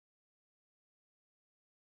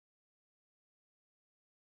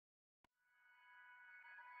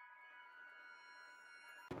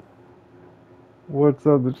What's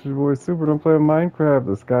up? This is your boy Super. I'm playing Minecraft,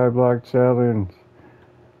 the Skyblock challenge.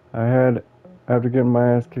 I had, after getting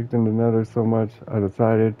my ass kicked in the Nether so much, I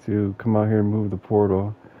decided to come out here and move the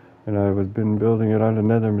portal. And I was been building it on the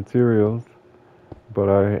Nether materials, but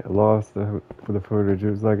I lost the footage. It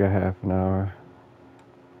was like a half an hour.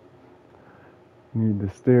 Need the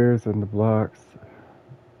stairs and the blocks.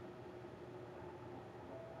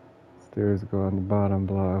 Stairs go on the bottom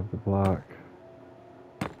block of the block.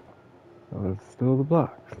 So it's still the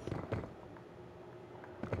blocks.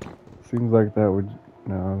 Seems like that would.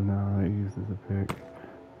 No, it uses a pick.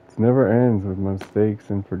 It never ends with mistakes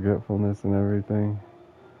and forgetfulness and everything.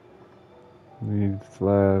 We need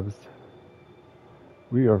slabs.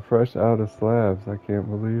 We are fresh out of slabs. I can't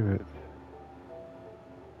believe it.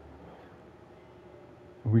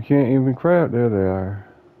 We can't even craft. There they are.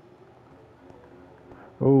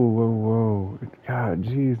 Oh, whoa. God,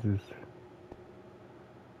 Jesus.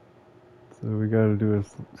 So we gotta do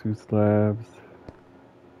two slabs.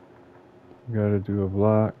 We gotta do a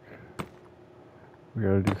block. We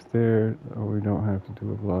gotta do stairs. Oh, we don't have to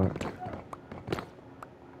do a block.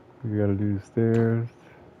 We gotta do stairs.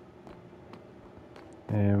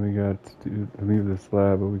 And we got to leave the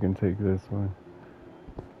slab, but we can take this one.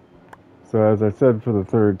 So as I said for the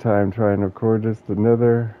third time trying to record this, the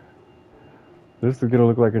nether, this is gonna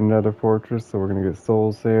look like a nether fortress, so we're gonna get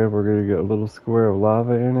soul sand, we're gonna get a little square of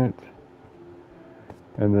lava in it.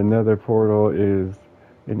 And the nether portal is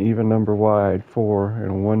an even number wide, 4,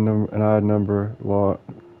 and an odd number long,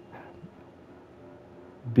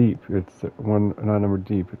 deep. It's an odd number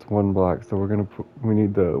deep, it's 1 block. So we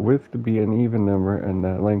need the width to be an even number and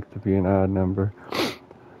the length to be an odd number.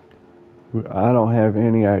 I don't have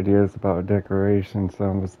any ideas about decoration, so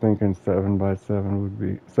I was thinking 7 by 7 would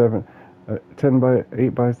be 10 by 8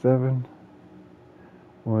 by 7.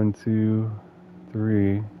 1, 2,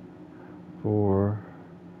 3, 4,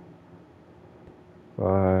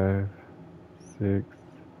 5, 6,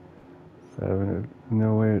 7.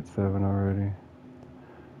 No way, it's 7 already.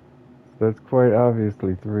 So that's quite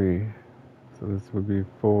obviously 3. So this would be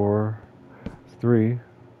 4. It's 3,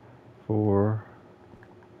 4,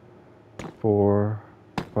 4,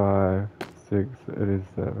 5, 6. It is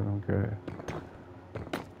 7. Okay.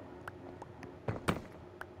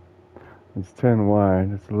 It's 10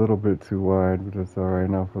 wide. It's a little bit too wide, but it's alright.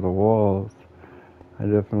 Now for the walls, I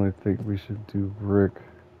definitely think we should do brick.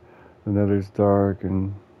 The nether's dark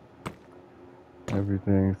and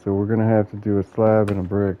everything. So we're going to have to do a slab and a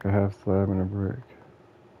brick, a half slab and a brick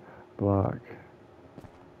block.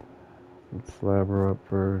 Let's slab her up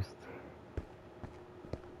first.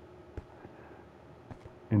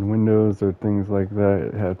 In windows or things like that,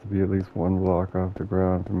 it has to be at least 1 block off the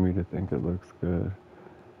ground for me to think it looks good.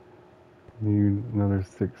 Need another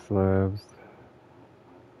 6 slabs.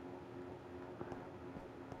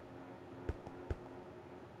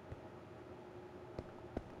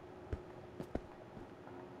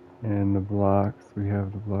 And the blocks, we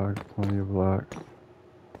have the blocks, plenty of blocks.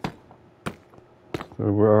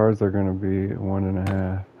 So where ours are going to be 1.5.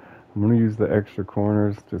 I'm going to use the extra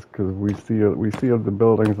corners just because we see the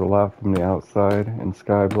buildings a lot from the outside in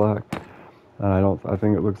Skyblock. I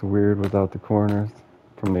think it looks weird without the corners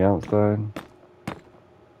from the outside.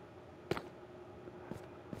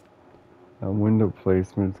 Window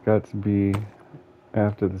placement's got to be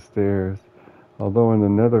after the stairs. Although in the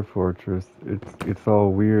Nether Fortress, it's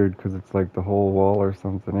all weird because it's like the whole wall or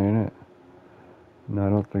something, ain't it? No, I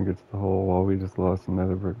don't think it's the whole wall. We just lost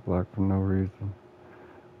another brick block for no reason.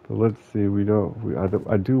 But let's see.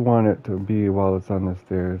 I do want it to be while it's on the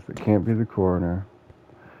stairs. It can't be the corner.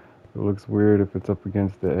 It looks weird if it's up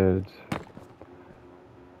against the edge.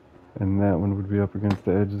 And that one would be up against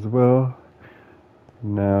the edge as well.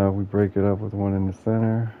 Now we break it up with one in the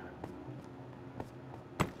center.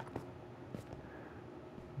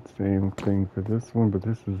 Same thing for this one, but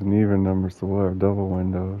this is an even number, so we'll have double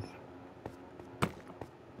windows.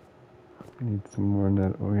 Need some more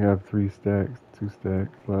net. We have 2 stacks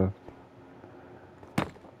left.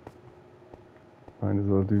 Might as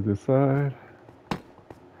well do this side.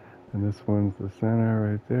 And this one's the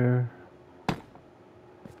center right there.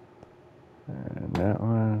 And that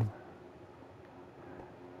one.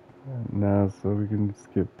 And now, so we can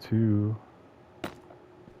skip 2.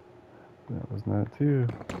 That was not 2.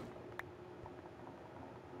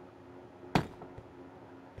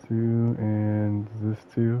 2, and this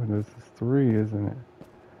 2. And this is 3, isn't it?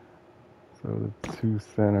 So the 2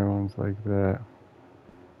 center ones like that.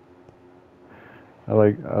 I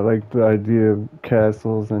like the idea of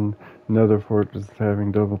castles and nether fortresses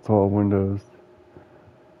having double tall windows.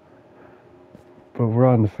 But we're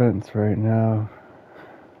on the fence right now.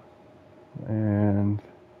 And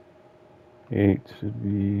 8 should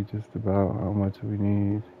be just about how much we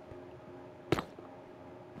need.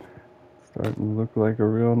 Starting to look like a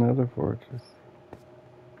real nether fortress.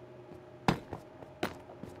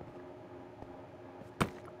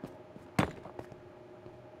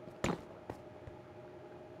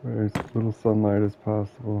 Where as little sunlight as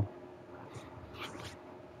possible.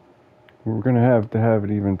 We're going to have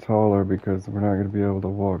it even taller because we're not going to be able to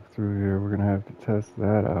walk through here. We're going to have to test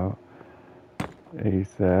that out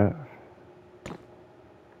ASAP.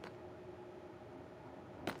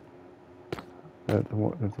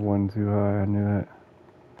 That's one too high. I knew that.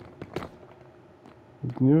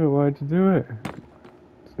 You knew it. Why'd you do it?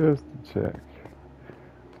 Just to check.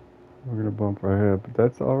 We're going to bump our head, but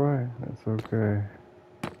that's alright. That's okay.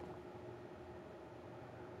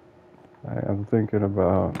 I'm thinking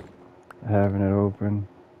about having it open.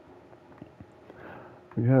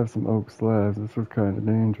 We have some oak slabs. This was kind of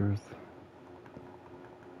dangerous.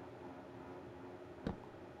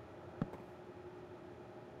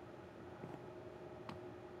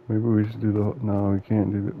 Maybe we should do the... No, we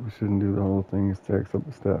can't do that. We shouldn't do the whole thing stacks up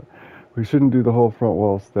a step. We shouldn't do the whole front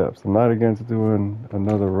wall steps. I'm not against doing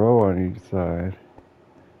another row on each side.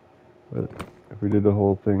 But if we did the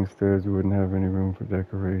whole thing stairs, we wouldn't have any room for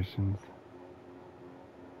decorations.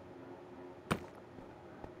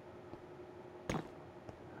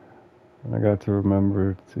 And I got to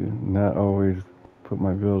remember to not always put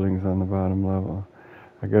my buildings on the bottom level.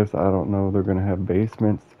 I guess I don't know they're going to have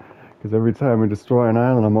basements. Because every time we destroy an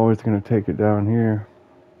island, I'm always going to take it down here.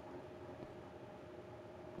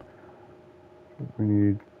 We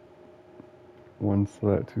need two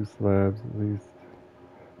slabs at least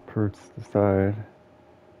per side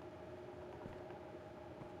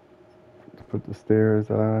to put the stairs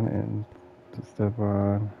on and to step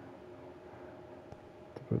on.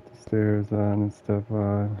 To put the stairs on and step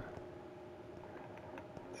on.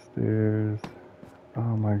 Stairs.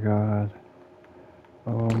 Oh my god.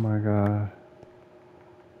 Oh my god.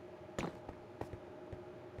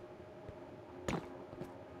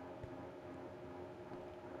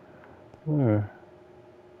 Where?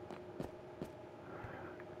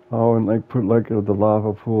 Oh, and like put like the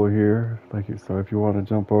lava pool here, like so if you want to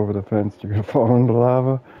jump over the fence, you're gonna fall into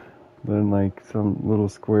lava. Then like some little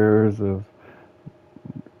squares of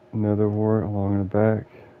nether wart along the back.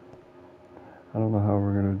 I don't know how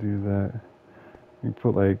we're gonna do that. You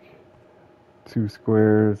put like 2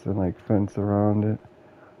 squares and like fence around it.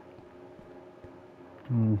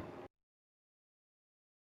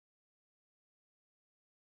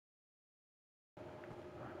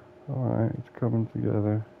 Alright, it's coming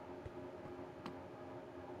together.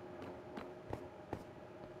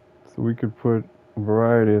 So we could put a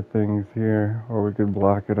variety of things here, or we could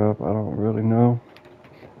block it up. I don't really know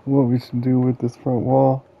what we should do with this front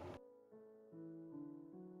wall.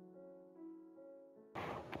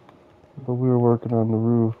 But we were working on the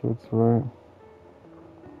roof, that's right.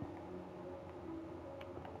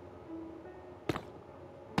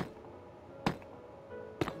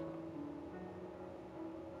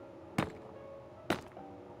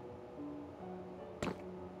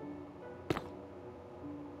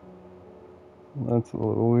 That's a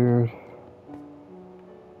little weird.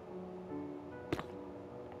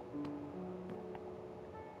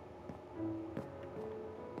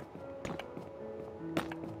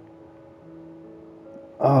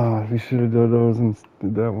 Ah, we should have done those and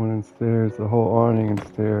did that one in stairs, the whole awning and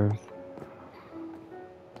stairs.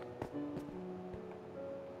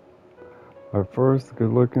 Our first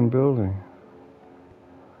good looking building.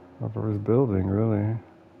 Our first building, really.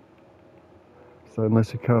 So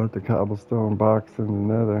unless you count the cobblestone box in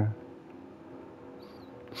the nether.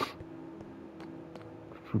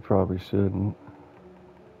 Which we probably shouldn't.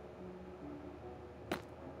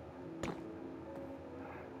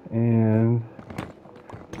 And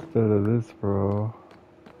instead of this row,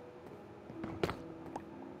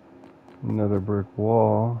 another brick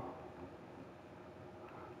wall.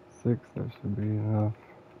 6, that should be enough.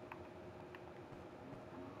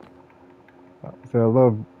 So I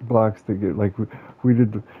love blocks that get like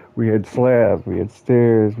we had slabs, we had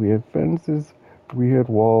stairs, we had fences, we had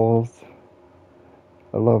walls.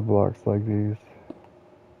 I love blocks like these.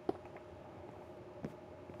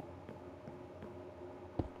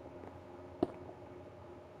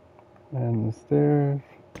 And the stairs.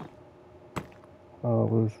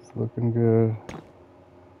 Oh, this is looking good.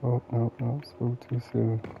 Oh, no, spoke too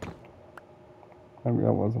soon. I mean,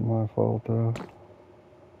 that wasn't my fault though.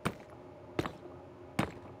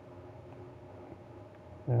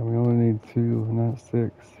 Yeah, we only need 2, not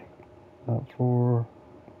 6, not 4,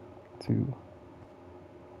 2.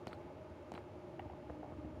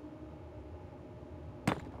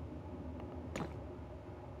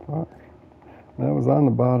 Fuck. That was on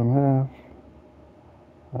the bottom half.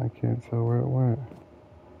 I can't tell where it went.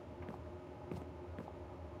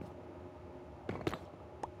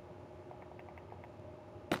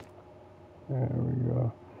 There we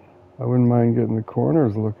go. I wouldn't mind getting the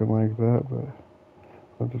corners looking like that, but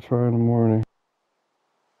I'll have to try in the morning.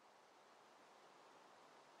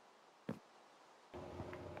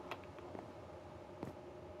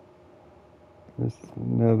 This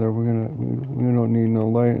nether, we don't need no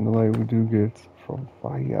light, and the light we do get from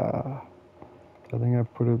fire. I think I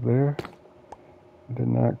put it there. It did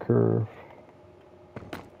not curve.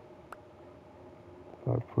 If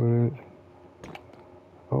I put it,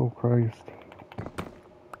 oh Christ.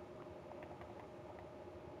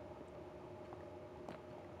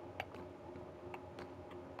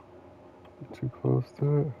 Too close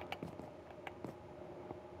to it.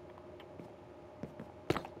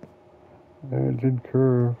 And it did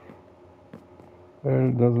curve.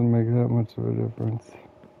 And it doesn't make that much of a difference.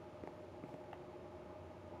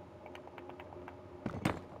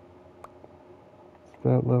 It's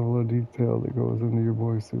that level of detail that goes into your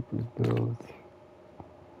boy Super's builds.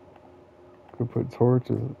 You could put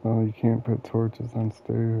torches. No, you can't put torches on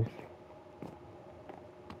stairs.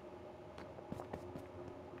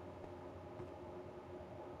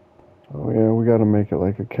 Oh yeah, we gotta make it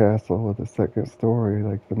like a castle with a second story,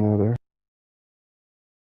 like the Nether.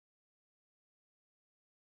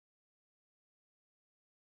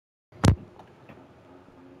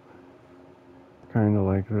 Kind of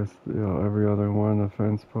like this, every other one, a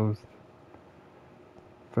fence post,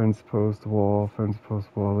 wall, fence post,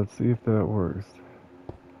 wall. Let's see if that works.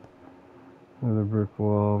 Another brick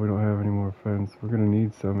wall. We don't have any more fence. We're gonna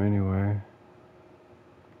need some anyway.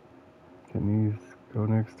 Can these go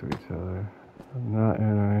next to each other? Not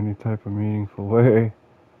in any type of meaningful way.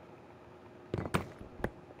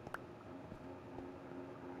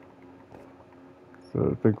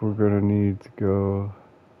 So I think we're gonna need to go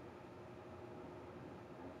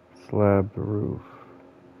slab the roof.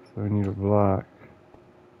 So we need a block.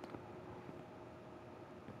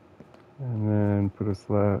 And then put a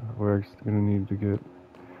slab. We're actually gonna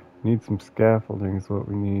need some scaffolding is what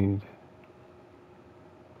we need.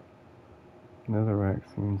 Netherrack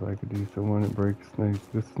seems like a decent one. It breaks things.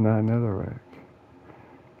 This is not netherrack.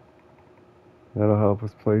 That'll help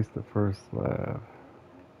us place the first slab.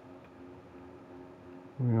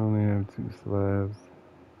 We only have 2 slabs.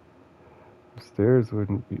 Stairs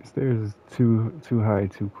wouldn't be. Stairs is too high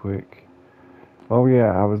too quick. Oh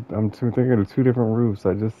yeah, I'm thinking of 2 different roofs.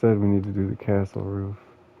 I just said we need to do the castle roof.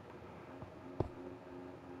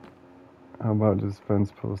 How about just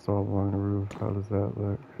fence posts all along the roof? How does that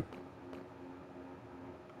look?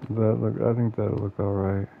 I think that'll look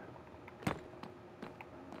alright.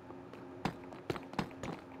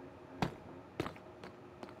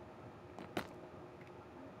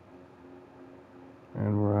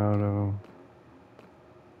 And we're out of them.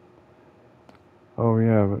 Oh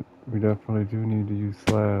yeah, but we definitely do need to use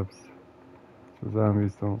slabs so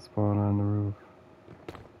zombies don't spawn on the roof.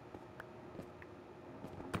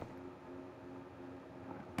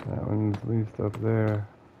 That one's at least up there.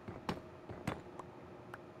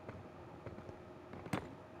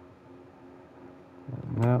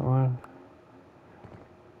 And that one.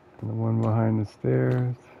 And the one behind the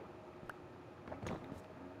stairs.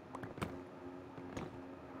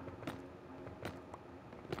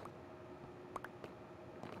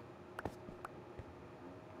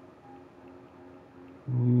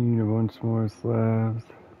 Need a bunch more slabs.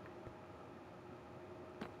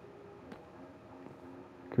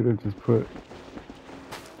 Could have just put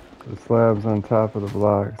the slabs on top of the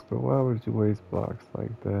blocks, but why would you waste blocks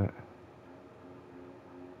like that?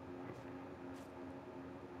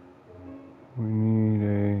 We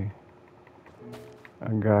need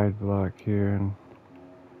a guide block here, and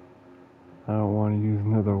I don't want to use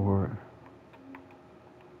another word.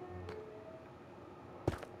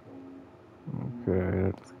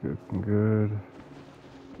 Okay, that's good and good.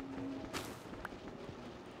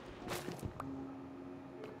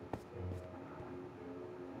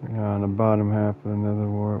 Now on the bottom half of the nether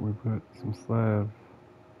wart, we put some slabs.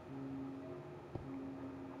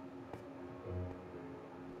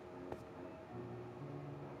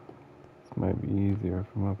 This might be easier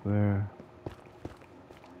from up there.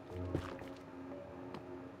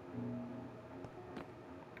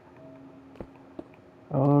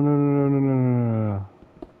 Oh, no.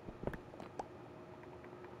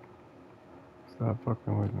 Stop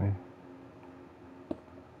fucking with me.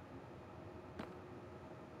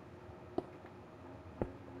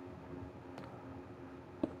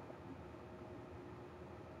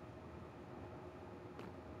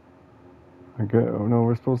 I get, oh no,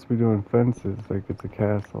 we're supposed to be doing fences like it's a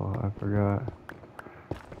castle. I forgot.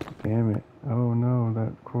 Damn it. Oh no,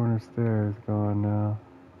 that corner stair is gone now.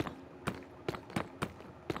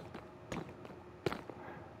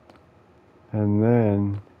 And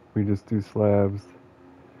then we just do slabs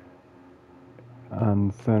on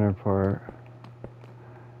the center part.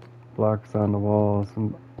 Blocks on the walls,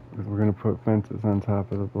 and because we're going to put fences on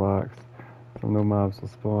top of the blocks so no mobs will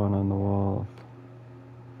spawn on the walls.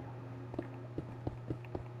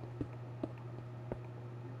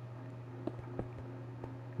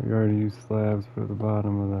 We already used slabs for the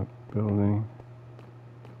bottom of that building.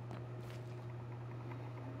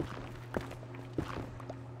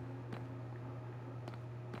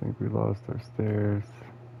 I think we lost our stairs.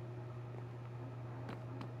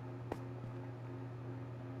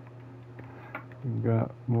 We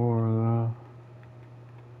got more though.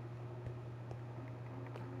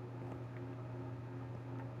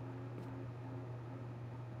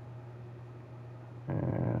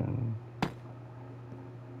 And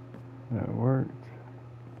that worked.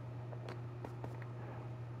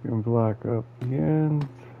 You can block up the ends.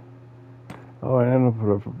 Oh, I ended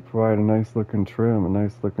up provide a nice looking trim, a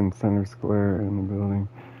nice looking center square in the building.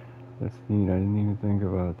 That's neat. I didn't even think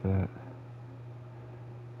about that.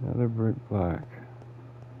 Another brick block.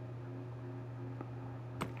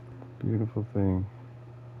 Beautiful thing.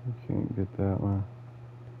 You can't get that one.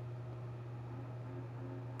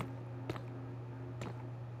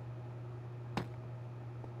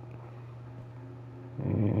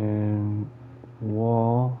 And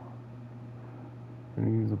wall. I'm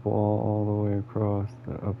going to use a ball all the way across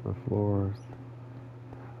the upper floors.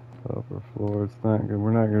 Upper floor. It's not good.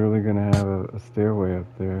 We're not really going to have a stairway up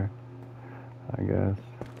there, I guess.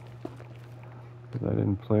 Because I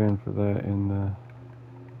didn't plan for that in the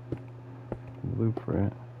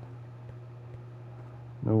blueprint.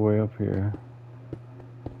 No way up here.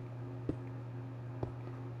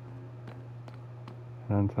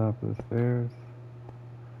 And on top of the stairs.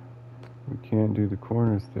 We can't do the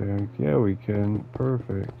corner stair. Yeah, we can.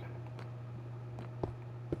 Perfect.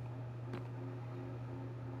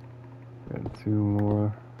 Got two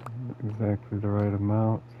more. Exactly the right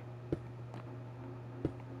amount.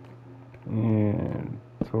 And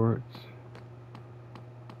torch.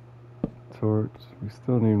 Torch. We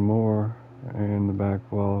still need more. And the back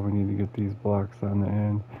wall. We need to get these blocks on the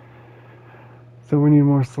end. So we need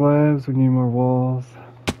more slabs. We need more walls.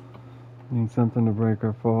 We need something to break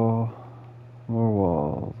our fall. More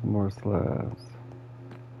walls. More slabs.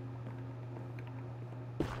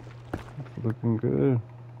 It's looking good.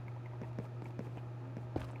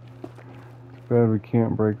 It's bad we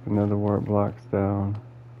can't break the nether wart blocks down.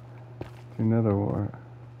 Do nether wart.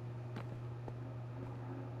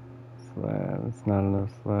 Slab. It's not enough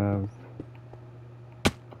slabs.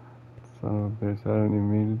 Son of a bitch. I didn't even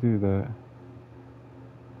mean to do that.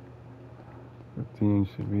 15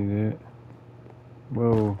 should be it.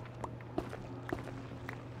 Whoa.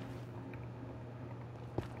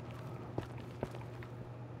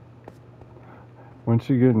 Once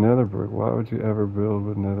you get nether brick, why would you ever build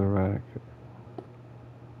with netherrack?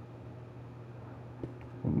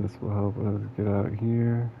 And this will help us get out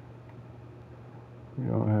here. We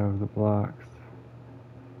don't have the blocks.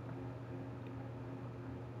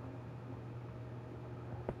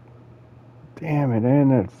 Damn it,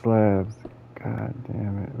 and that slabs. God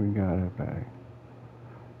damn it, we got it back.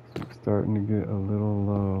 So we're starting to get a little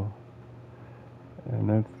low. And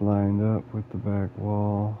that's lined up with the back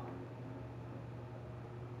wall.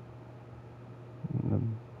 And the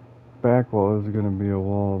back wall is going to be a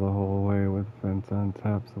wall the whole way with a fence on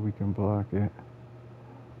top so we can block it.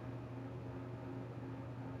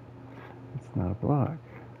 It's not a block.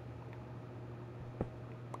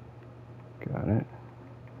 Got it.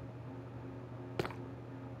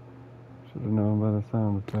 Should have known by the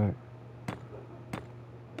sound effect.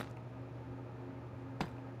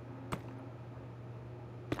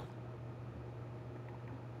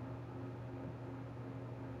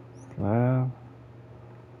 Slab.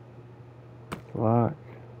 Block.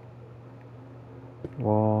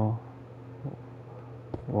 Wall.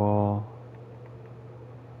 Wall.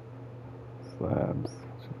 Slabs.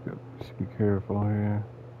 Should be careful here.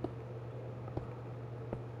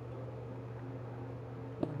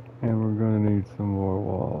 And we're going to need some more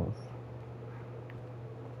walls.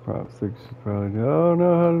 Prop 6 should probably do. Oh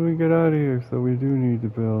no, how do we get out of here? So we do need to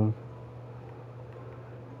build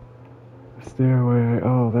a stairway.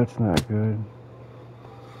 Oh, that's not good.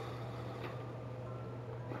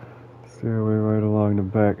 Stairway right along the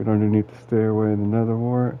back and underneath the stairway, the nether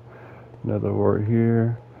wart. Nether wart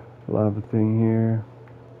here. Lava thing here.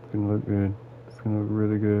 It's going to look good. It's going to look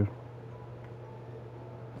really good.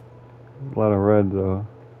 A lot of red though.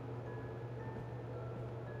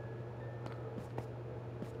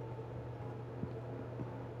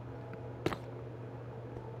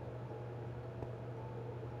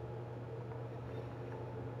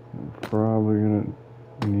 I'm probably gonna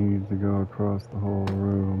need to go across the whole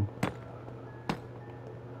room.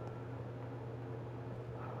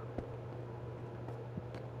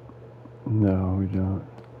 No, we don't.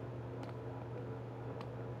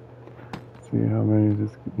 See how many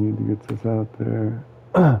just need to get this out there.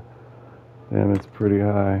 Damn, it's pretty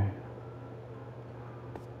high.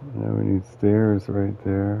 Now we need stairs right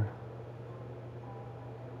there.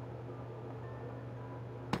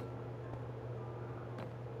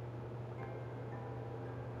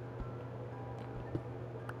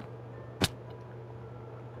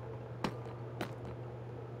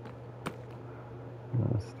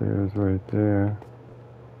 Stairs right there.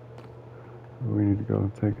 We need to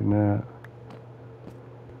go take a nap.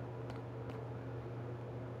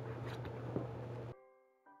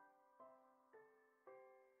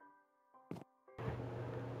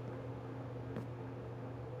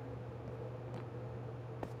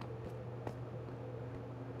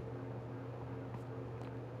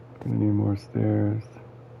 Gonna need more stairs.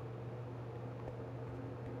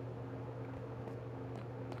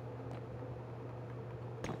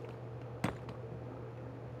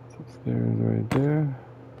 Some stairs right there.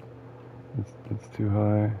 It's too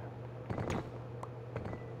high.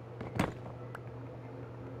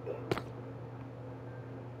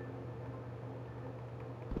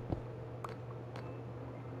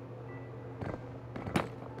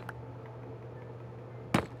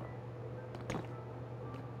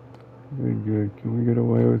 Good, good. Can we get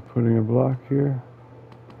away with putting a block here?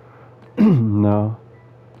 No.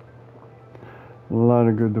 A lot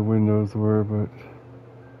of good the windows were, but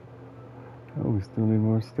oh, we still need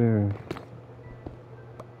more stairs.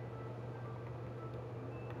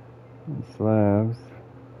 And slabs.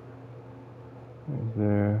 Right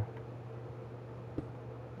there.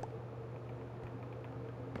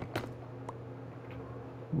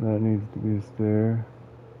 That needs to be a stair.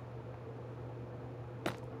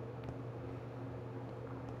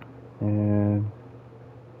 And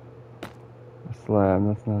a slab.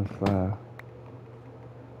 That's not a slab.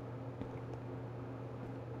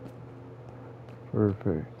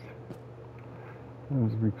 Perfect.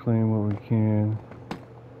 Let's reclaim what we can.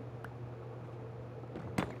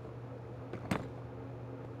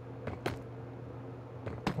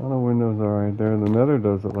 All the windows are right there. The Nether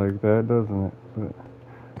does it like that, doesn't it? But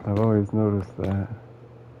I've always noticed that.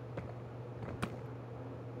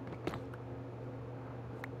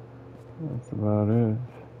 That's about it.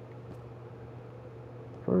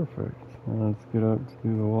 Perfect. Now let's get up to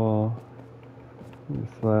the wall. The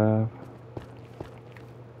slab.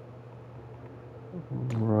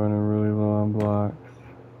 We're running really low on blocks.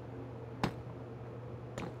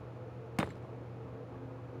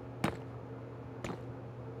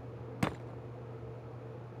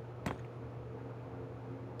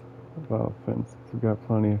 About fences. We've got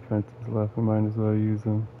plenty of fences left. We might as well use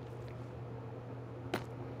them.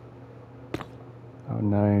 Oh,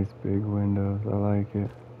 nice big windows. I like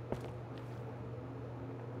it.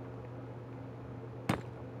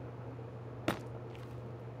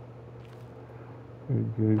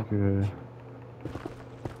 Good, good, good.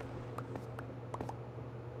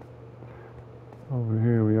 Over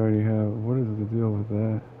here we already have, what is the deal with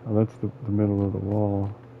that? Oh, that's the middle of the wall.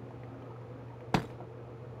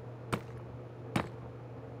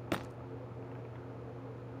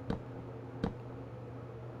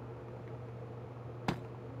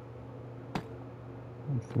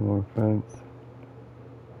 And some more fence.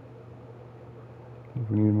 If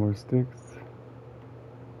we need more sticks.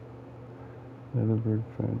 Another bird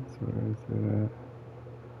fence, where is it at?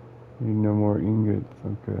 Need no more ingots,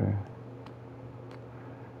 okay.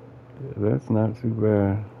 Yeah, that's not too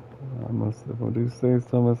bad. If I do say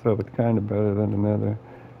so myself, it's kind of better than the Nether.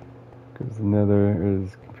 Because the Nether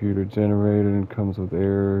is computer generated and comes with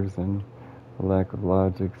errors and a lack of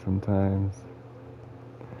logic sometimes.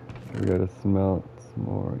 So we gotta smelt some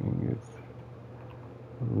more ingots.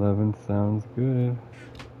 11 sounds good.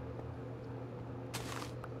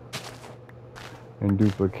 And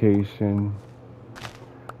duplication.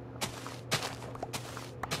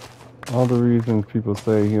 All the reasons people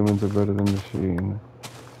say humans are better than machines.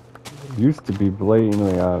 Used to be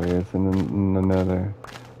blatantly obvious in the Nether,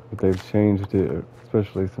 but they've changed it,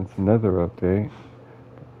 especially since the Nether update.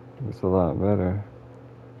 It's a lot better.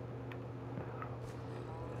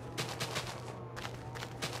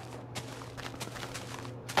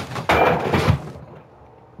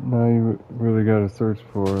 Now you really gotta search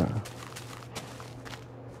for it.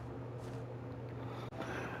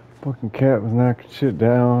 Fucking cat was knocking shit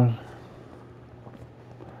down.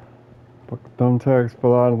 Fucking thumbtacks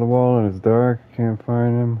fell out of the wall and it's dark. Can't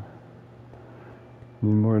find him.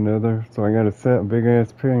 Need more nether. So I gotta set a big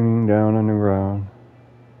ass painting down on the ground.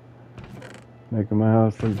 Making my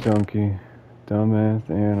house look junky. Dumbass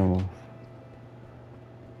animals.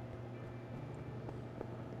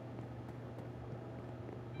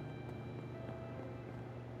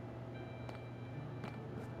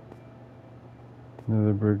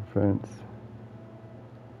 Another brick fence.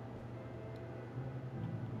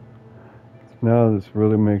 Now this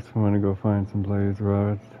really makes me want to go find some blaze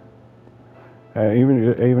rods.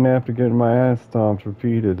 Even after getting my ass stomped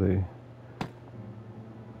repeatedly.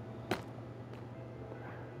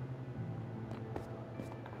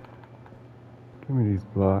 Give me these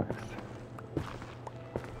blocks.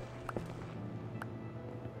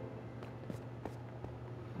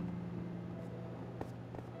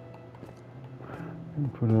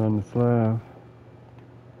 And put it on the slab.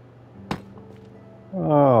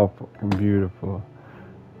 Oh, fucking beautiful.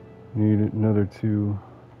 Need another 2,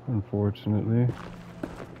 unfortunately.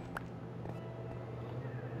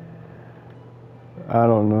 I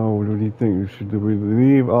don't know. What do you think? Do we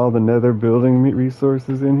leave all the nether building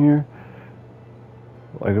resources in here?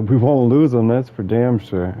 Like, we won't lose them, that's for damn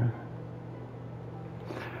sure.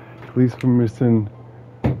 At least we're missing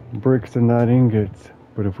bricks and not ingots.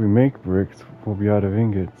 But if we make bricks, we'll be out of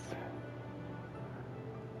ingots.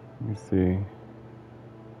 Let me see.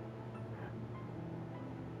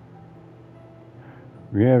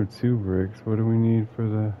 We have 2 bricks. What do we need for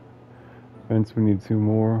the fence? We need 2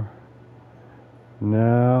 more.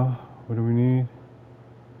 Now, what do we need?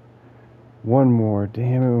 1 more.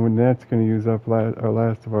 Damn it, when that's going to use up our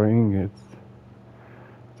last of our ingots.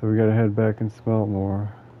 So we got to head back and smelt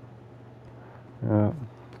more. Yeah.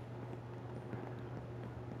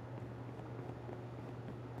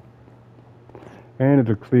 And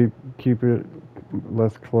it'll keep it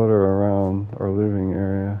less clutter around our living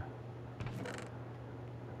area.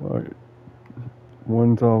 Right.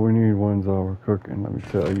 One's all we need, one's all we're cooking, let me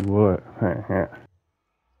tell you what.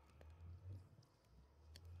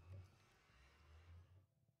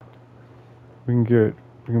 We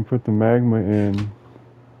can put the magma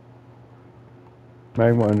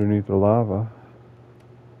underneath the lava.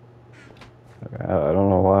 I don't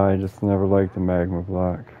know why, I just never liked the magma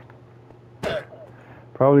block.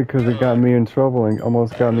 Probably because it got me in trouble and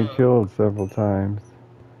almost got me killed several times.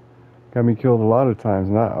 Got me killed a lot of times,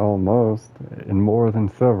 not almost, and more than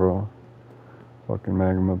several. Fucking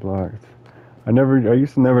magma blocks. I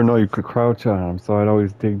used to never know you could crouch on them, so I'd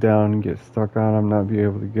always dig down and get stuck on them, not be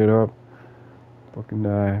able to get up. Fucking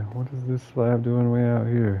die. What is this slab doing way out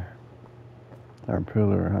here? Our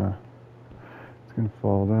pillar, huh? It's gonna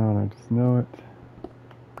fall down, I just know it.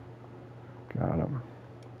 Got him.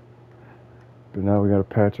 But now we gotta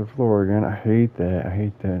patch the floor again. I hate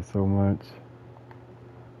that so much.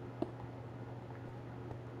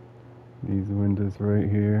 These windows right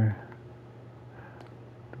here.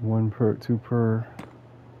 2 per.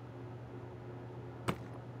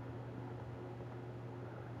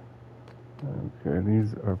 Okay,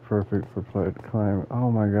 these are perfect for climate.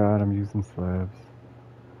 Oh my god, I'm using slabs.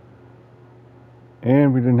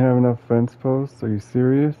 And we didn't have enough fence posts. Are you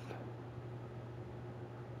serious?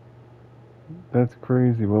 That's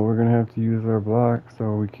crazy. Well, we're gonna have to use our blocks,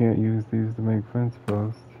 so we can't use these to make fence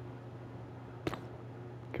posts.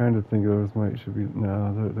 Kind of think those should be.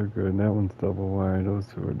 No, they're good. That one's double wide. Those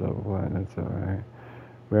 2 are double wide. That's all right.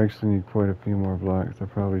 We actually need quite a few more blocks. I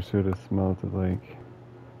probably should have smelted like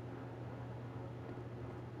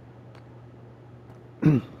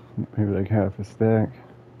maybe like half a stack.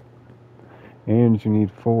 And you need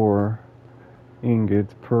 4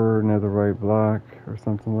 ingots per netherite block or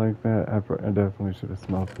something like that. I definitely should have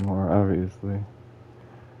smelted more, obviously.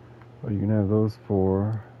 But you can have those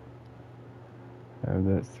 4. Have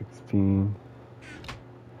that 16.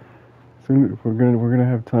 So we're gonna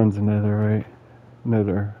have tons of netherite.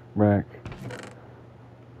 Nether rack.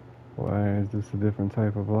 Why is this a different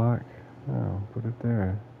type of block? Oh, put it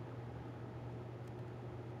there.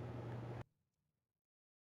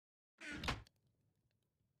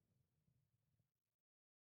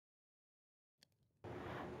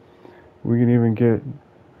 We can even get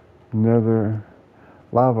nether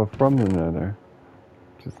lava from the nether,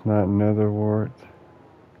 just not nether wart.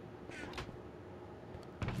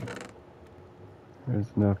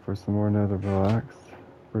 There's enough for some more nether blocks.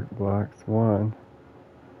 Brick blocks. 1.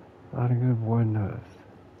 A lot of good wood dust.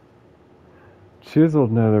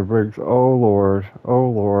 Chiseled nether bricks. Oh lord. Oh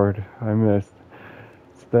lord. I missed.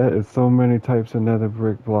 That is so many types of nether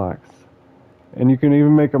brick blocks. And you can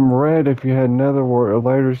even make them red if you had nether wart, a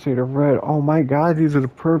lighter shade of red. Oh my god, these are the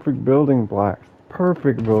perfect building blocks.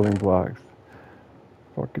 Perfect building blocks.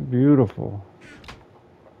 Fucking beautiful.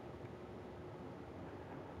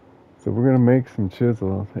 So we're gonna make some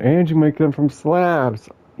chisels. And you make them from slabs.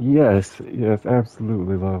 Yes, yes,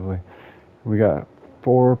 absolutely lovely. We got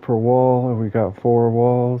 4 per wall, and we got 4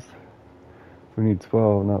 walls. We need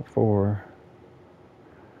 12, not 4.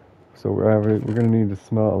 So we're gonna need to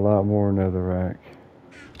smelt a lot more netherrack.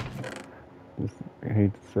 Just, I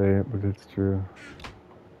hate to say it, but it's true.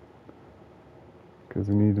 Because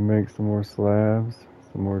we need to make some more slabs,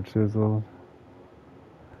 some more chisels.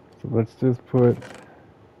 So let's just put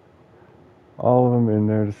all of them in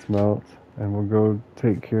there to smelt, and we'll go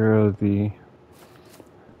take care of the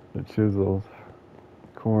chisels,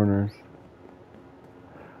 corners.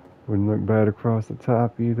 Wouldn't look bad across the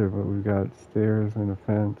top either, but we've got stairs and a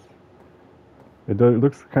fence. It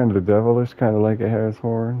looks kind of devilish, kind of like it has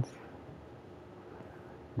horns.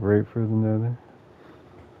 Great for the nether.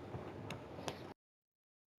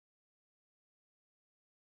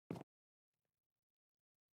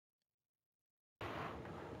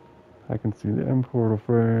 I can see the end portal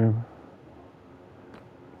frame.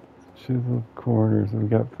 Chiseled corners. We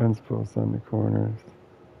got fence posts on the corners.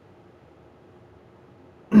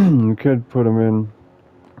 We could put them in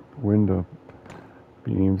window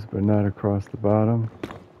beams, but not across the bottom.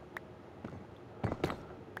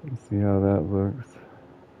 Let's see how that looks.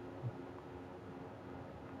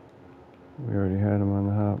 We already had them on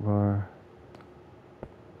the hotbar.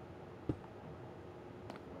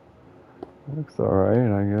 Looks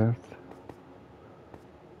alright, I guess.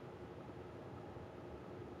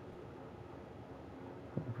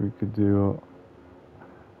 If we could do,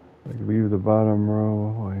 like, leave the bottom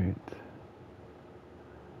row. Wait.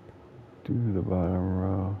 Do the bottom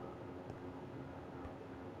row.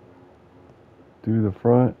 Do the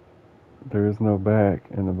front. There is no back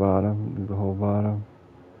in the bottom. Do the whole bottom.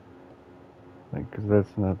 Like, cause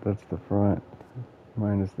that's the front.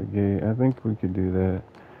 Minus the gate. I think we could do that.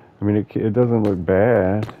 I mean, it doesn't look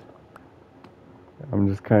bad. I'm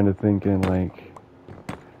just kind of thinking, like,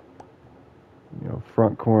 you know,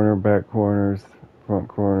 front corner, back corners, front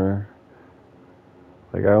corner.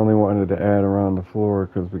 Like, I only wanted to add around the floor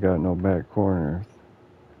because we got no back corners.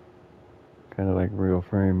 Kind of like real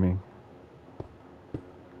framing.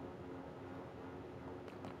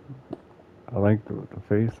 I like the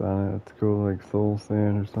face on it. It's cool, like soul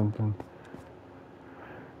sand or something.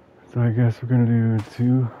 So I guess we're gonna do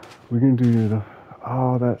 2. We can do the.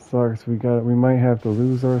 Oh, that sucks. We might have to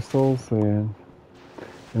lose our soul sand.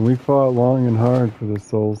 And we fought long and hard for the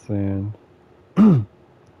soul sand.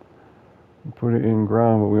 Put it in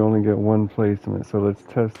ground, but we only get 1 placement. So let's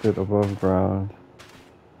test it above ground.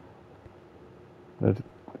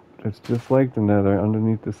 It's just like the nether,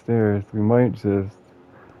 underneath the stairs. We might just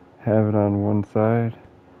have it on one side.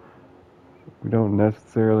 We don't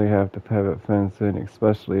necessarily have to have it fenced in,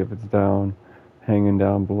 especially if it's down, hanging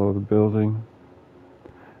down below the building.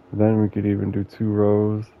 Then we could even do 2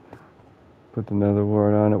 rows. Put the nether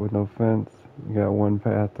wart on it with no fence. You got 1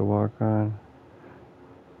 path to walk on.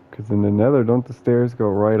 Because in the nether, don't the stairs go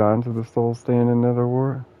right onto the soul stand in nether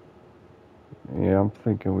wart? Yeah, I'm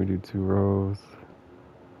thinking we do 2 rows.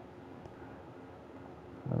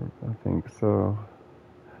 I think so.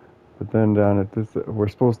 But then down at this, we're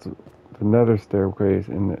supposed to, the nether staircase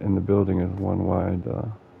in the building is 1 wide.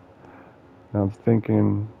 Now I'm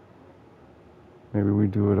thinking maybe we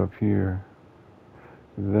do it up here.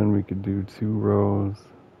 Then we could do 2 rows.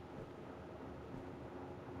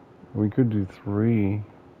 We could do 3.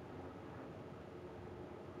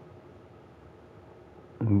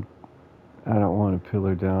 And I don't want to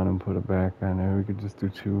pillar down and put it back on there. We could just do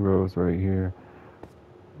 2 rows right here.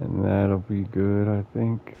 And that'll be good, I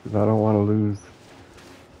think. Because I don't want to lose.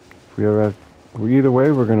 If we ever have, well, either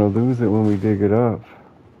way, we're going to lose it when we dig it up.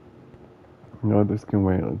 No, this can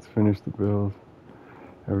wait. Let's finish the build.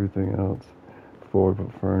 Everything else before we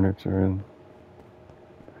put furniture in.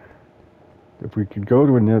 If we could go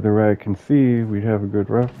to a netherrack and see, we'd have a good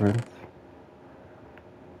reference.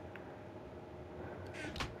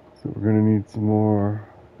 So we're going to need some more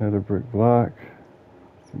nether brick block,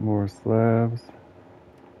 some more slabs.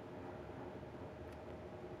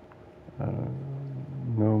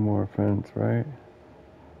 No more fence, right?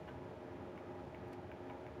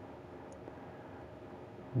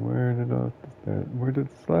 Where did the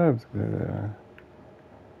slabs go there?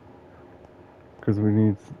 Because we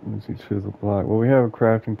need chisel block. Well, we have a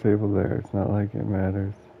crafting table there. It's not like it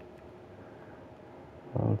matters.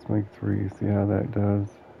 Well, let's make 3, see how that does.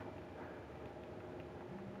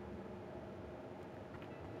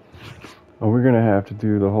 Oh, we're gonna have to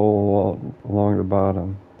do the whole wall along the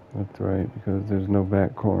bottom. That's right, because there's no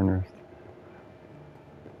back corners.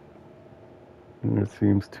 And it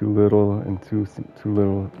seems too little and too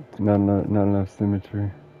little, not enough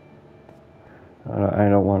symmetry. I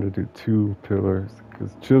don't want to do two pillars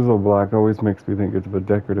because chisel block always makes me think it's a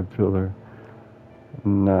decorative pillar,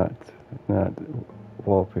 not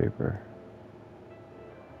wallpaper.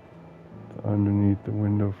 It's underneath the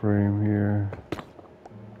window frame here.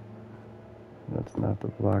 That's not the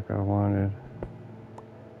block I wanted.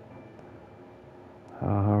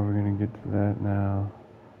 How are we gonna get to that now?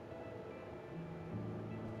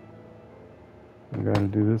 We gotta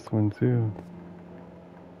do this one too.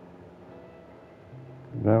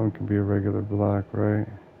 That one can be a regular block, right?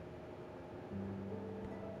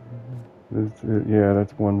 Yeah,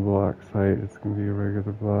 that's one block's height. It's gonna be a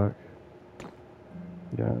regular block.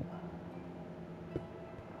 Yeah.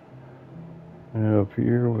 And up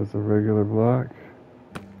here was a regular block.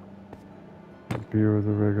 Up here was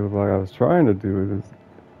a regular block. I was trying to do it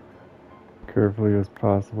as carefully as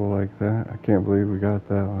possible like that. I can't believe we got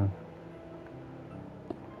that one.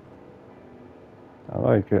 I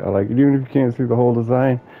like it. I like it. Even if you can't see the whole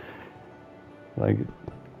design, like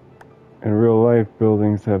in real life,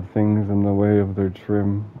 buildings have things in the way of their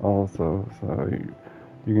trim also. So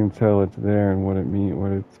you can tell it's there and what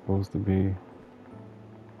what it's supposed to be.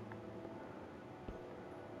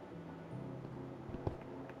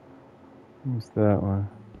 Missed that one.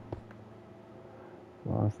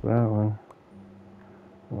 Lost that one.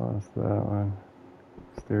 Lost that one.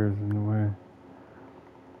 Stairs in the way.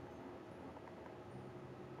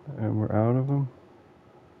 And we're out of them?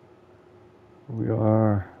 We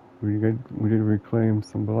are. We did reclaim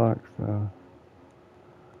some blocks though.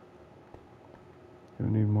 We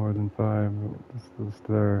need more than 5, but this will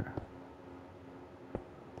start.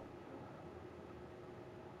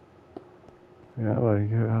 Yeah, I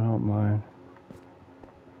like it. I don't mind.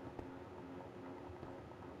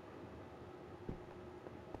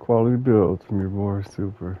 Quality builds from your boy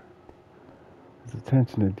Super. His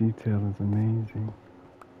attention to detail is amazing.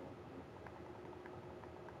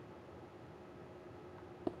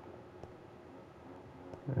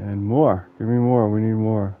 And more. Give me more. We need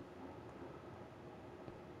more.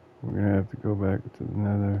 We're gonna have to go back to the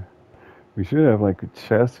nether. We should have like a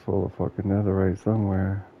chest full of fucking netherite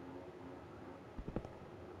somewhere.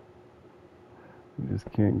 We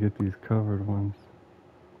just can't get these covered ones.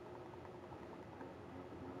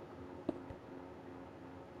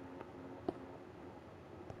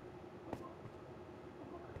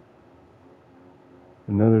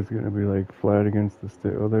 The nether's gonna be like flat against the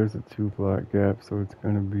stair. Oh, there's a 2-block gap, so it's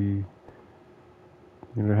gonna be.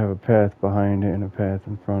 You're gonna have a path behind it and a path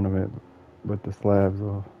in front of it, but the slabs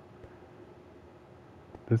off.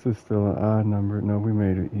 This is still an odd number. No, we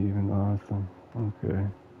made it even. Awesome. Okay.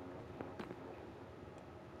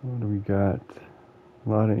 What do we got? A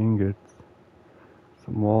lot of ingots.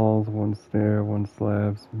 Some walls, one stair, one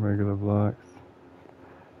slab, some regular blocks.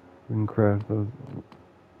 We can craft those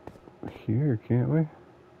here, can't we?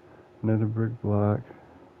 Another brick block.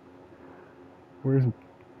 Where's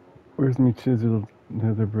me chiseled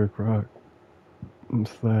nether brick rock and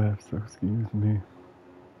slabs? So excuse me.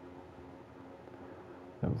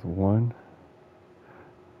 That was one.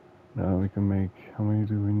 Now we can make. How many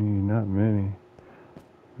do we need? Not many.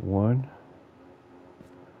 One.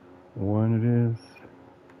 One it is.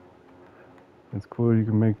 It's cool you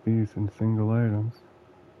can make these in single items.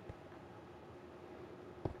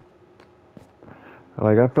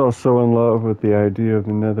 Like, I fell so in love with the idea of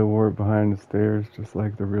the nether wart behind the stairs, just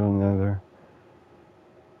like the real nether.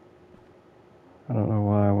 I don't know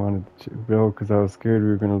why I wanted to build, because I was scared we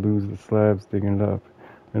were going to lose the slabs digging it up.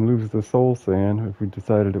 And lose the soul sand if we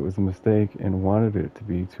decided it was a mistake and wanted it to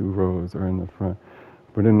be 2 rows or in the front.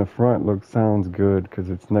 But in the front sounds good, because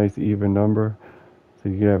it's nice even number. So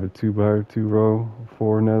you can have a 2x2 row,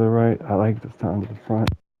 4 netherite. I like the sound of the front.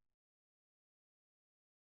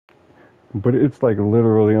 But it's like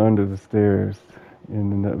literally under the stairs.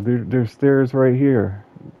 There's stairs right here.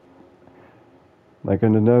 Like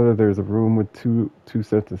in the nether, there's a room with two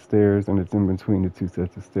sets of stairs, and it's in between the 2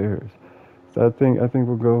 sets of stairs. So I think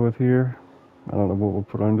we'll go with here. I don't know what we'll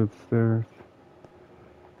put under the stairs.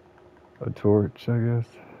 A torch, I guess.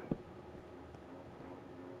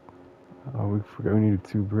 Oh, we forgot we needed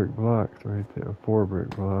 2 brick blocks right there. 4 brick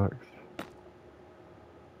blocks.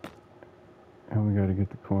 And we gotta get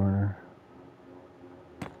the corner.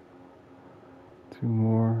 2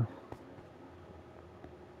 more.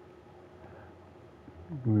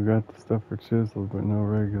 We got the stuff for chisels, but no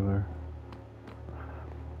regular.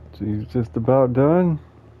 She's just about done.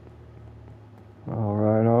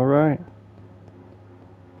 Alright, alright.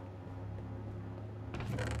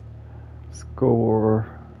 Core.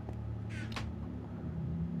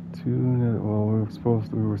 Well,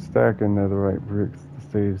 we were stacking netherite bricks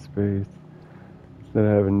to save space. Instead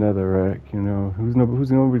of having netherrack, you know.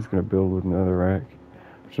 Nobody's gonna build with netherrack.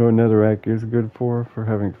 You know what netherrack is good for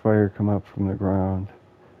having fire come up from the ground.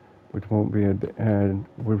 Which won't be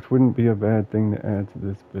which wouldn't be a bad thing to add to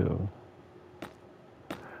this build.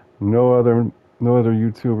 No other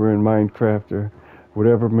YouTuber and Minecrafter would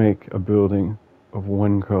ever make a building of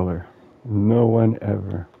one color. No one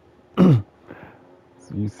ever. So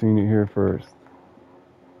you've seen it here first.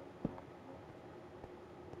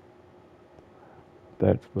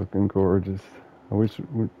 That's looking gorgeous. I wish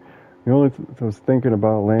I was thinking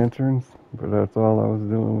about lanterns, but that's all I was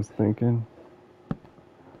doing was thinking.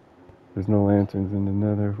 There's no lanterns in the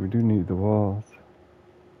nether. We do need the walls.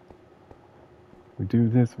 We do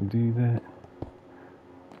this, we do that.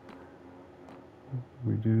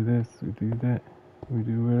 We do this, we do that. We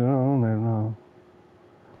do it all night long.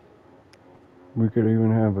 We could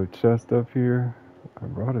even have a chest up here. I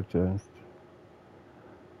brought a chest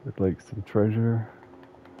with like some treasure.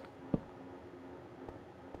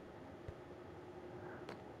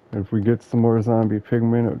 If we get some more zombie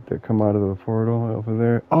pigmen that come out of the portal over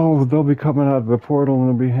there. Oh, they'll be coming out of the portal and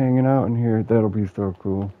they'll be hanging out in here. That'll be so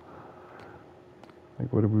cool.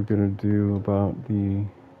 Like, what are we gonna do about the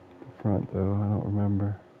front though? I don't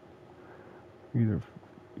remember.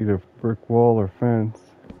 Either brick wall or fence.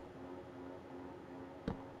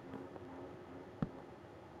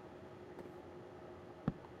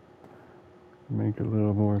 Make it a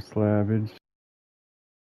little more slabbage.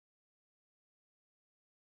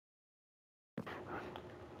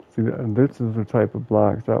 See, this is the type of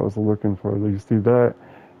blocks I was looking for. You see that?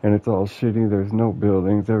 And it's all shitty. There's no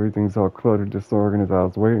buildings. Everything's all cluttered, disorganized. I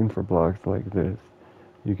was waiting for blocks like this.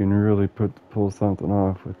 You can really pull something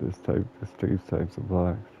off with these types of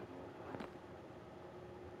blocks.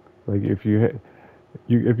 Like if you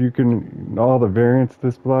can, all the variants of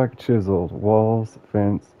this block: chiseled, walls,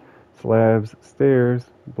 fence, slabs,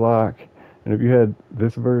 stairs, block. And if you had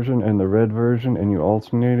this version and the red version and you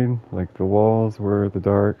alternated, like the walls were the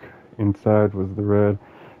dark, inside was the red,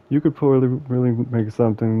 you could really make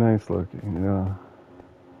something nice looking, you know.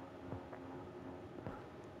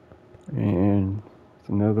 And it's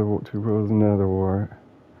another 2 rows of nether wart.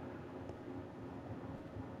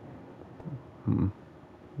 The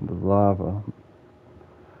lava.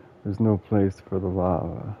 There's no place for the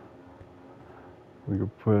lava. We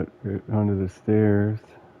could put it under the stairs.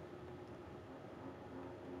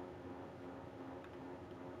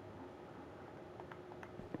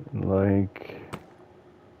 Like,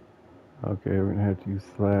 okay, we're gonna have to use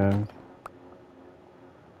slabs.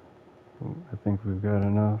 I think we've got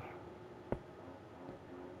enough.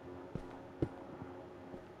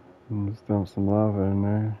 And just dump some lava in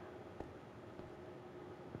there.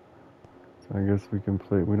 So I guess we can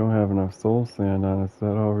play. We don't have enough soul sand on us. Is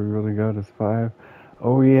that all we really got is 5?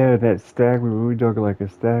 Oh yeah, that stack. We dug like a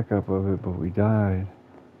stack up of it, but we died.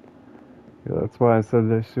 Yeah, that's why I said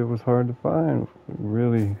that shit was hard to find. We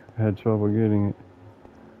really had trouble getting it.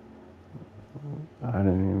 I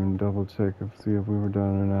didn't even double check to see if we were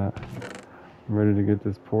done or not. I'm ready to get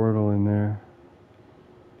this portal in there.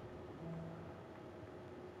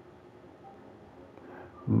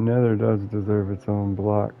 Nether does deserve its own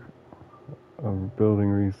block of building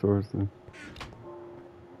resources.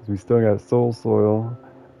 We still got soul soil,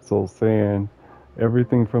 soul sand,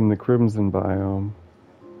 everything from the crimson biome,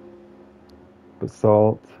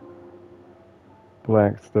 basalt,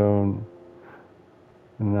 blackstone,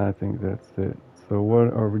 and I think that's it. So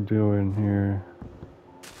what are we doing here?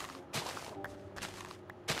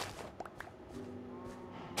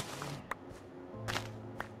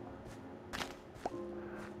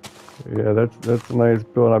 Yeah, that's a nice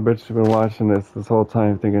build. I bet you've been watching this whole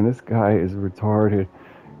time thinking this guy is retarded.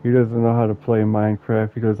 He doesn't know how to play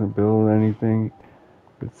Minecraft. He doesn't build anything.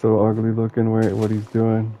 It's so ugly looking what he's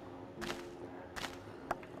doing.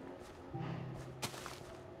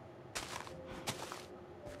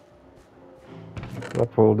 I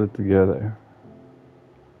pulled it together.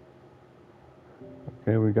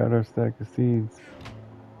 Okay, we got our stack of seeds.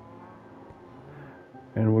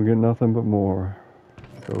 And we'll get nothing but more.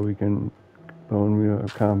 So we can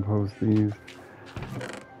compost these.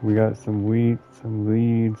 We got some wheat, some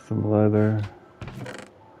leads, some leather.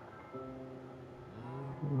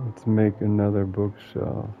 Let's make another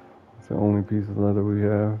bookshelf. It's the only piece of leather we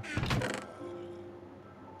have.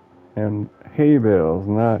 And hay bales,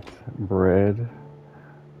 not bread.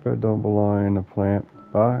 Bread don't belong in a plant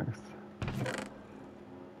box.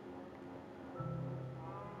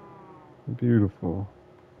 Beautiful.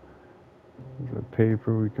 There's a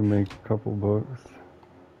paper, we can make a couple books.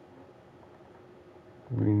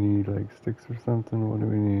 We need like sticks or something. What do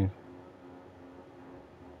we need?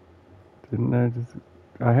 Didn't I just...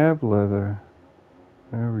 I have leather.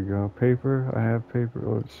 There we go. Paper. I have paper.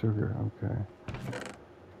 Oh, it's sugar. Okay.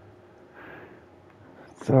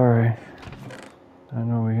 Sorry. I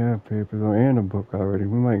know we have paper though, and a book already.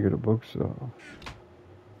 We might get a bookshelf.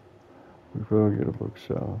 We will get a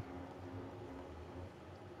bookshelf.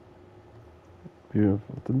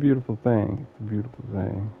 Beautiful. It's a beautiful thing. It's a beautiful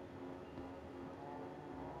thing.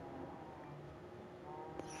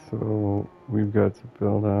 So we've got to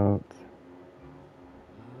build out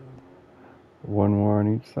one more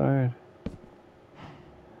on each side.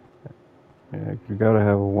 Yeah, you gotta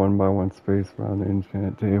have a 1x1 space around the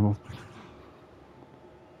enchant table.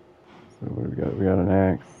 So what we got? We got an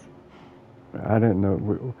axe. I didn't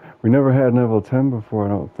know. We never had level 10 before, I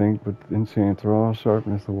don't think, but the enchants are all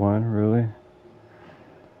sharpness of 1, really.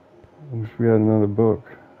 I wish we had another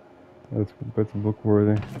book. That's book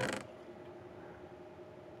worthy.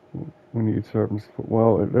 We need sharpness.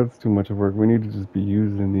 Well, that's too much work. We need to just be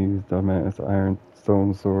using these dumbass iron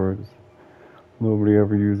stone swords. Nobody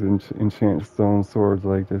ever used enchant stone swords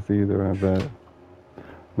like this either, I bet.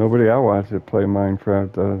 Nobody I watch it play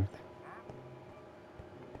Minecraft does.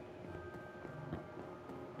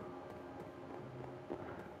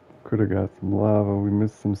 Could have got some lava. We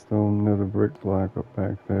missed some stone, another brick block up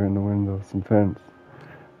back there in the window. Some fence.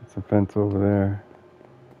 Some fence over there.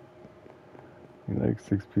 Like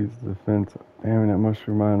 6 pieces of fence. Damn, that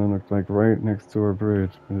mushroom island looked like right next to our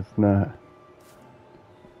bridge, but it's not.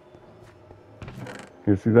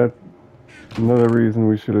 You see, that's another reason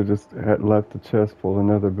we should have just left the chest full of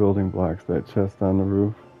nether building blocks, that chest on the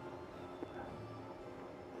roof.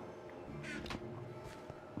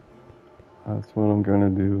 That's what I'm gonna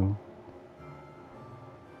do.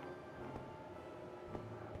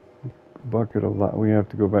 Bucket of lava. We have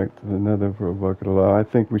to go back to the nether for a bucket of lava. I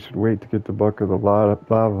think we should wait to get the bucket of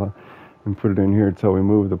lava and put it in here until we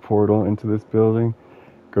move the portal into this building.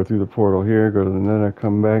 Go through the portal here, go to the nether,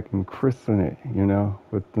 come back and christen it, you know,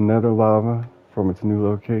 with the nether lava from its new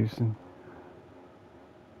location.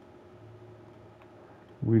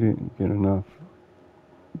 We didn't get enough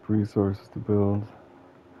resources to build.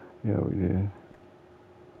 Yeah, we did.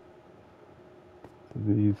 So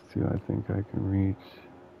these two I think I can reach.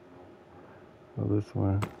 Well, this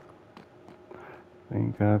one.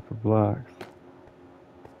 Thank God for blocks.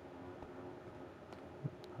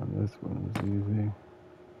 And this one is easy.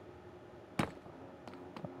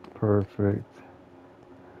 Perfect.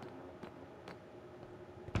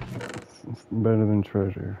 It's better than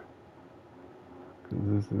treasure.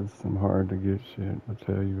 Because this is some hard to get shit, I'll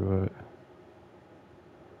tell you what.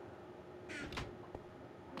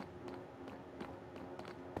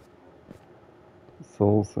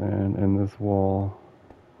 Soul sand and this wall.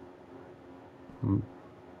 It's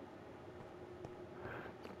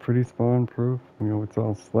pretty spawn proof. You know, it's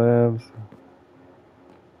all slabs.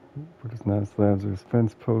 But it's not slabs, there's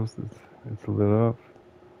fence posts. It's lit up.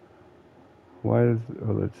 Why is it?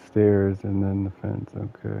 Oh, that's stairs and then the fence.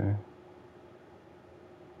 Okay.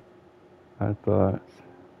 I thought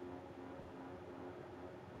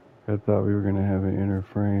we were gonna have an inner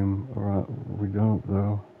frame around. We don't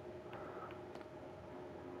though.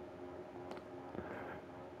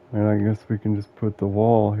 And I guess we can just put the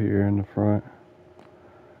wall here in the front.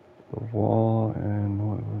 The wall and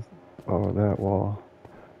what was? Oh, that wall.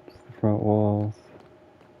 Just the front walls.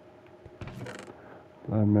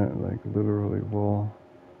 I meant like literally wall.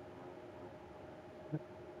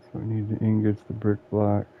 So we need the ingots, the brick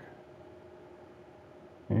block,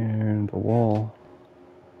 and the wall.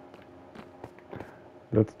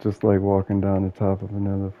 That's just like walking down the top of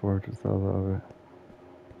another fortress. I love it.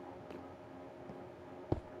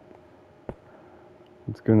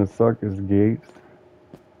 It's gonna suck as gates.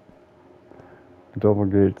 Double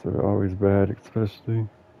gates are always bad, especially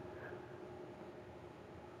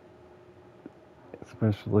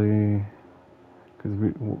because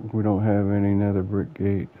we don't have any nether brick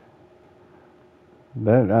gate.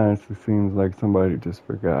 That honestly seems like somebody just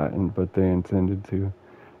forgotten, but they intended to.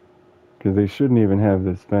 Because they shouldn't even have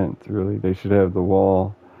this fence, really. They should have the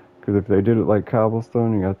wall. Because if they did it like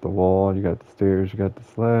cobblestone, you got the wall, you got the stairs, you got the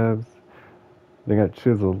slabs. They got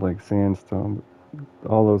chiseled like sandstone. But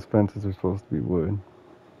all those fences are supposed to be wood.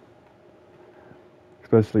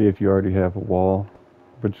 Especially if you already have a wall.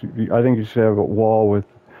 But I think you should have a wall with,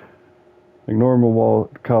 like normal wall,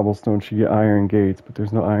 cobblestone should get iron gates, but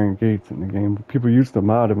there's no iron gates in the game. People used to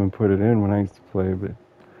mod them and put it in when I used to play, but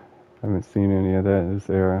I haven't seen any of that in this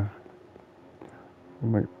era. We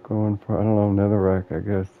might go in for, I don't know, netherrack, I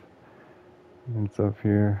guess. And it's up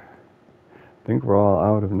here. I think we're all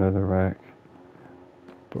out of netherrack.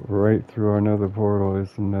 But right through our nether portal is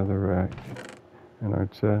some netherrack in our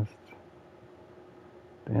chest.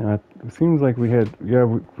 And it seems like we had, yeah,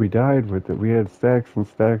 we died with it. We had stacks and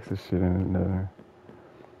stacks of shit in the nether.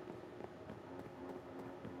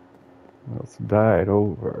 Else died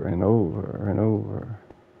over and over and over.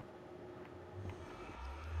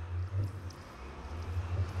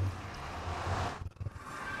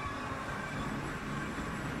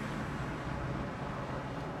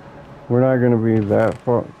 We're not gonna be that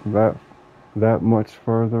far, that much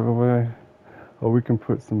further away. Oh, we can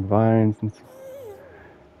put some vines and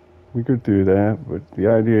we could do that, but the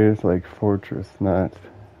idea is like fortress, not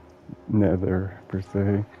nether per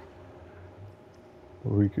se.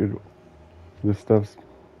 We could, this stuff's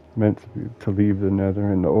meant to leave the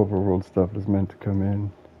nether, and the overworld stuff is meant to come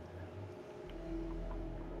in.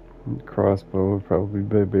 And crossbow would probably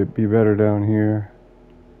be better down here.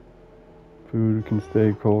 Food can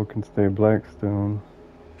stay, coal can stay, blackstone.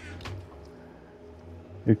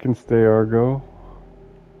 It can stay Argo.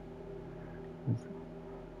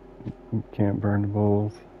 You can't burn the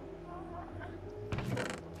bowls.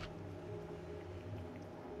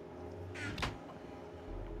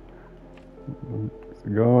 Is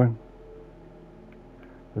it going?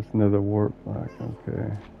 That's another warp block,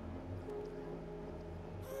 okay.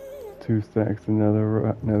 2 stacks,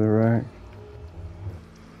 another rack.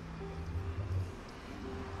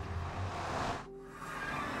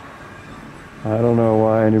 I don't know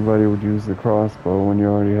why anybody would use the crossbow when you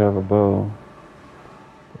already have a bow.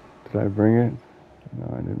 Did I bring it?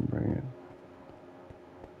 No, I didn't bring it.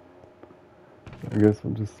 I guess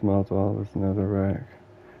we'll just smelt all this nether rack.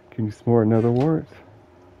 Can you snort nether wart?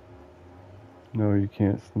 No, you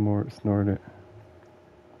can't snort it.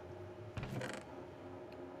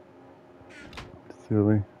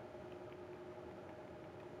 Silly.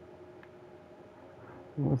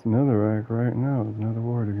 What's another rack right now? There's another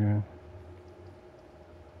wart again.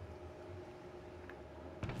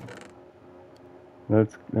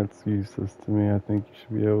 That's useless to me. I think you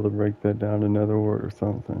should be able to break that down to nether wart or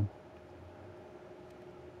something.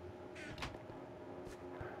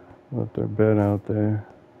 Left their bed out there.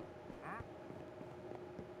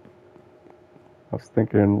 I was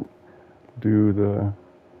thinking do the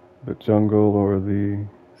jungle or the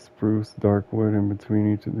spruce dark wood in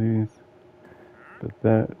between each of these. But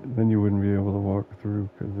then you wouldn't be able to walk through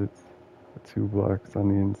because it's 2 blocks on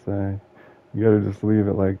the inside. You gotta just leave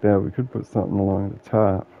it like that. We could put something along the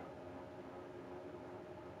top.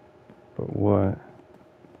 But what?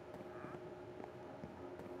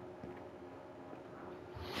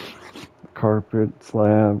 Carpet,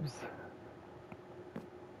 slabs.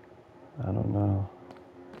 I don't know.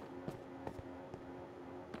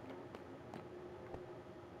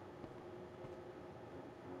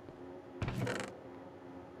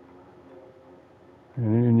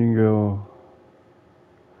 And then you go,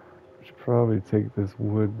 we should probably take this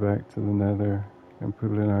wood back to the nether and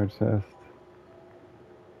put it in our chest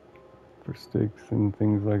for sticks and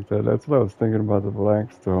things like that. That's what I was thinking about the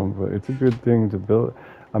blackstone, but it's a good thing to build.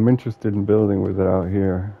 I'm interested in building with it out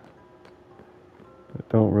here. It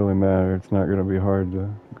don't really matter. It's not going to be hard to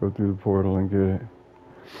go through the portal and get it.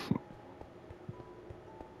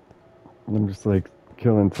 I'm just like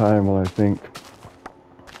killing time while I think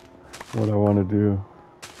what I want to do.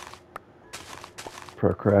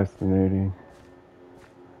 Procrastinating.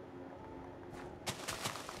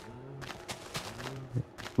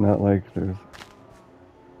 It's not like we're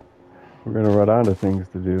going to run out of things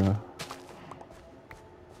to do.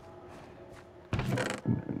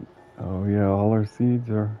 Oh yeah, all our seeds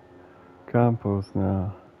are compost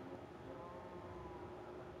now.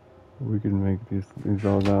 We can make these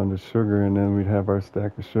all down to sugar, and then we'd have our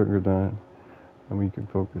stack of sugar done, and we can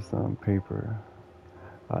focus on paper.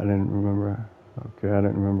 I didn't remember. Okay, I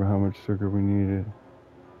didn't remember how much sugar we needed.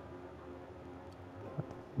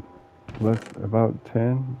 About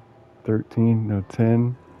 10, 13, no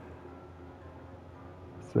 10.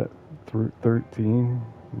 Set 13,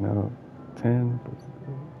 no 10.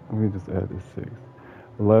 Let me just add this 6.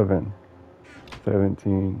 11,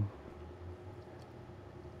 17.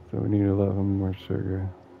 So we need 11 more sugar.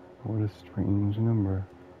 What a strange number.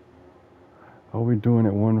 Oh, we're doing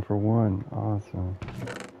it 1 for 1. Awesome.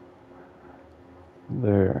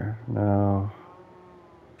 There. Now,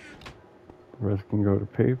 the rest can go to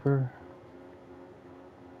paper.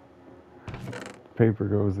 Paper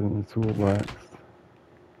goes in the toolbox.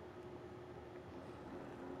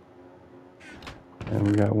 And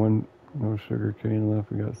we got no sugar cane left.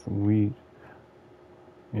 We got some wheat.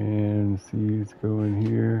 And seeds go in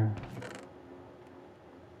here.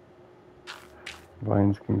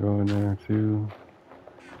 Vines can go in there too.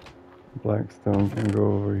 Blackstone can go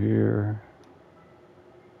over here.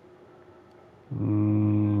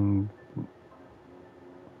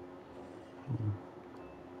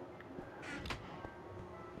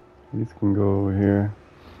 These can go over here.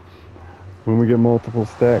 When we get multiple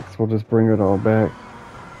stacks, we'll just bring it all back.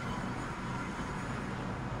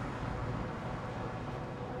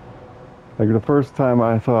 Like the first time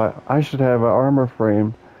I thought I should have an armor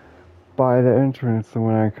frame by the entrance, so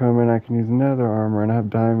when I come in I can use nether armor, and I have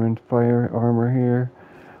diamond fire armor here,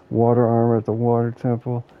 water armor at the water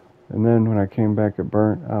temple. And then when I came back it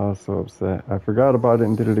burnt. I was so upset. I forgot about it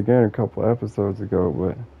and did it again a couple episodes ago,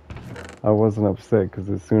 but I wasn't upset because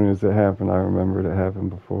as soon as it happened I remembered it happened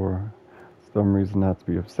before. Some reason not to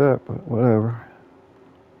be upset, but whatever.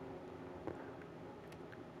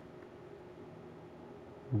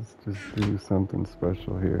 Let's just do something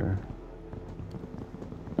special here.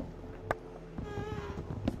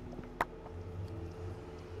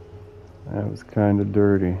 That was kind of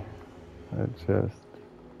dirty, that chest.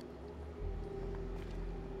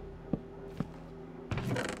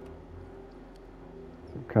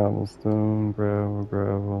 Some cobblestone,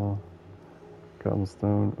 gravel,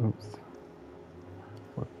 cobblestone. Oops.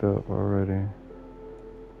 Fucked up already.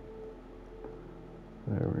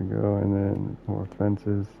 There we go, and then more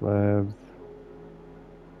fences, slabs,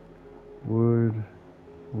 wood,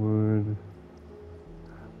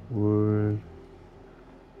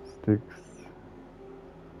 sticks,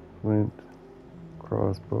 flint,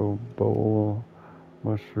 crossbow, bowl,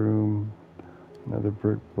 mushroom, another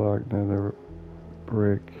brick block, another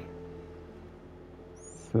brick.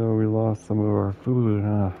 So we lost some of our food,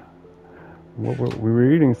 huh? We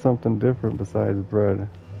were eating something different besides bread.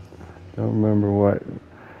 Don't remember what.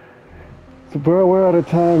 So bro, we're out of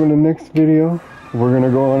time. In the next video we're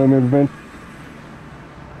gonna go on an adventure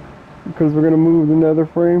because we're gonna move the nether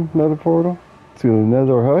portal to the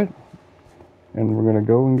nether hut, and we're gonna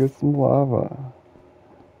go and get some lava.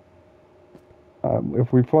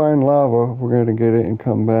 If we find lava we're gonna get it and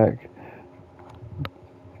come back,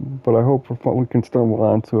 but I hope we can stumble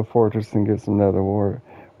onto a fortress and get some nether wart.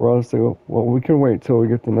 We're also, well, we can wait till we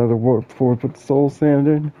get the nether wart before we put the soul sand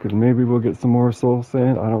in, because maybe we'll get some more soul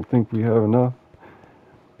sand. I don't think we have enough.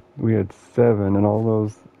 We had 7, and all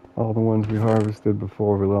the ones we harvested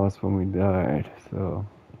before we lost when we died. So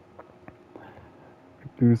we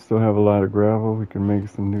do still have a lot of gravel. We can make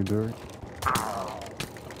some new dirt.